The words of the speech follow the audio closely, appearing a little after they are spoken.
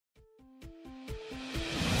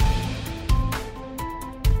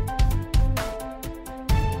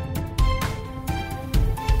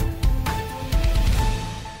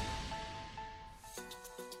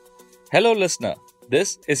Hello, listener.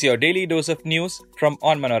 This is your daily dose of news from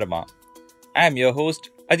Onmanorama. I am your host,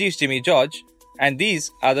 Ajish Jimmy George, and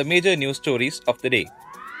these are the major news stories of the day.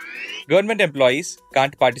 Government employees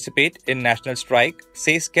can't participate in national strike,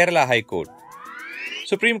 says Kerala High Court.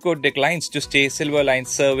 Supreme Court declines to stay SilverLine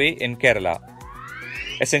survey in Kerala.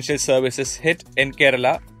 Essential services hit in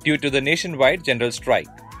Kerala due to the nationwide general strike.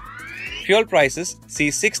 Fuel prices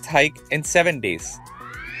see sixth hike in 7 days.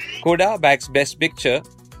 Coda bags Best Picture.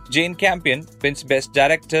 Jane Campion wins Best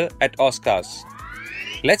Director at Oscars.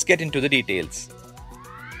 Let's get into the details.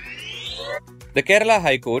 The Kerala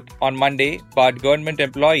High Court on Monday barred government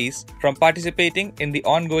employees from participating in the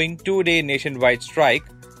ongoing 2-day nationwide strike,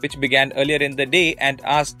 which began earlier in the day, and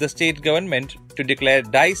asked the state government to declare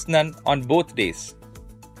dies none on both days.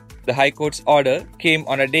 The High Court's order came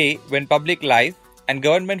on a day when public life and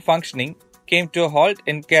government functioning came to a halt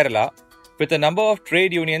in Kerala, with a number of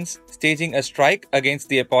trade unions staging a strike against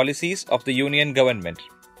the policies of the union government.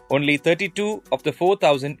 Only 32 of the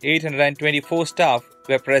 4,824 staff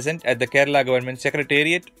were present at the Kerala Government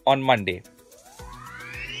Secretariat on Monday.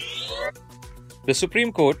 The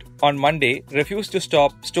Supreme Court on Monday refused to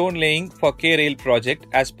stop stone laying for K-Rail project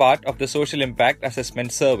as part of the Social Impact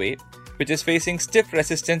Assessment Survey, which is facing stiff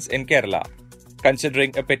resistance in Kerala.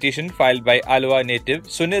 Considering a petition filed by Alua native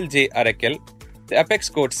Sunil J. Arakel, the Apex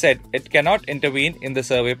Court said it cannot intervene in the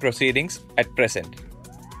survey proceedings at present.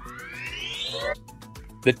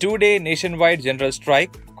 The 2-day nationwide general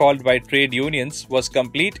strike called by trade unions was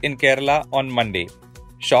complete in Kerala on Monday.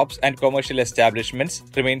 Shops and commercial establishments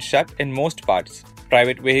remained shut in most parts.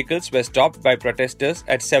 Private vehicles were stopped by protesters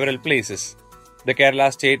at several places. The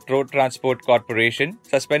Kerala State Road Transport Corporation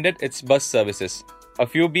suspended its bus services. A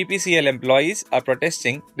few BPCL employees are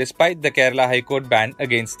protesting despite the Kerala High Court ban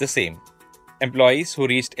against the same. Employees who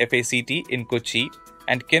reached FACT in Kochi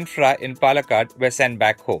and Kinfra in Palakkad were sent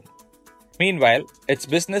back home. Meanwhile, it's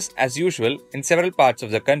business as usual in several parts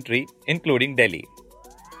of the country, including Delhi.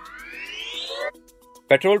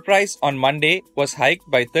 Petrol price on Monday was hiked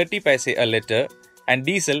by 30 paise a litre and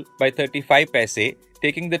diesel by 35 paise,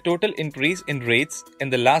 taking the total increase in rates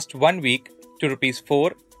in the last 1 week to Rs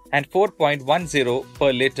 4 and 4.10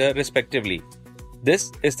 per litre respectively.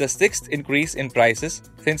 This is the sixth increase in prices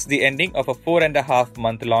since the ending of a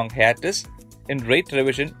 4.5-month-long hiatus in rate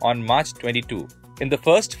revision on March 22. In the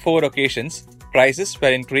first 4 occasions, prices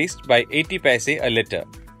were increased by 80 paise a litre,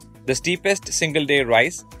 the steepest single-day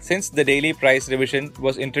rise since the daily price revision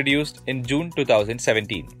was introduced in June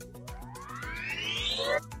 2017.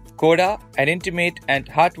 Coda, an intimate and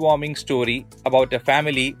heartwarming story about a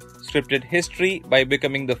family, scripted history by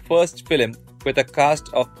becoming the first film with a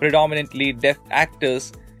cast of predominantly deaf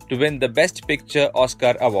actors to win the Best Picture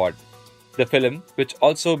Oscar award. The film, which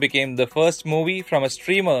also became the first movie from a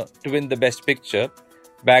streamer to win the Best Picture,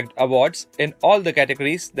 bagged awards in all the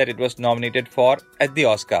categories that it was nominated for at the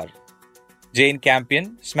Oscar. Jane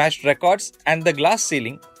Campion smashed records and the glass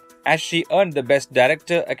ceiling as she earned the Best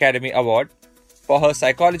Director Academy Award for her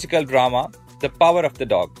psychological drama The Power of the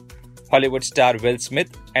Dog. Hollywood star Will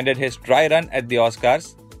Smith ended his dry run at the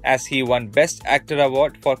Oscars as he won Best Actor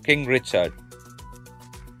Award for King Richard.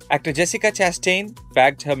 Actor Jessica Chastain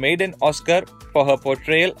bagged her maiden Oscar for her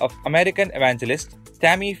portrayal of American evangelist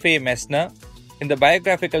Tammy Faye Messner in the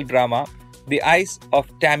biographical drama The Eyes of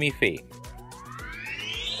Tammy Faye.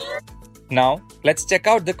 Now, let's check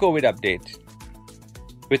out the COVID update.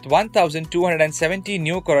 With 1,270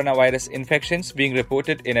 new coronavirus infections being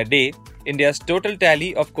reported in a day, India's total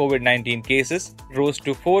tally of COVID-19 cases rose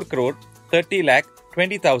to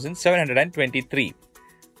 4,30,20,723,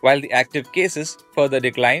 while the active cases further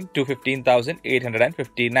declined to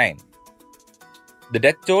 15,859. The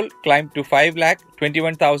death toll climbed to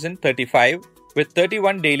 5,21,035 with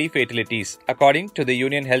 31 daily fatalities, according to the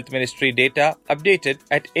Union Health Ministry data updated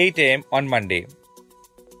at 8 am on Monday.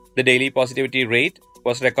 The daily positivity rate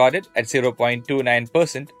was recorded at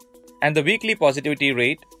 0.29% and the weekly positivity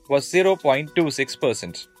rate was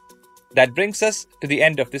 0.26%. That brings us to the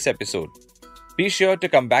end of this episode. Be sure to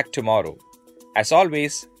come back tomorrow. As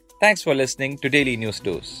always, thanks for listening to Daily News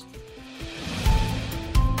Dose.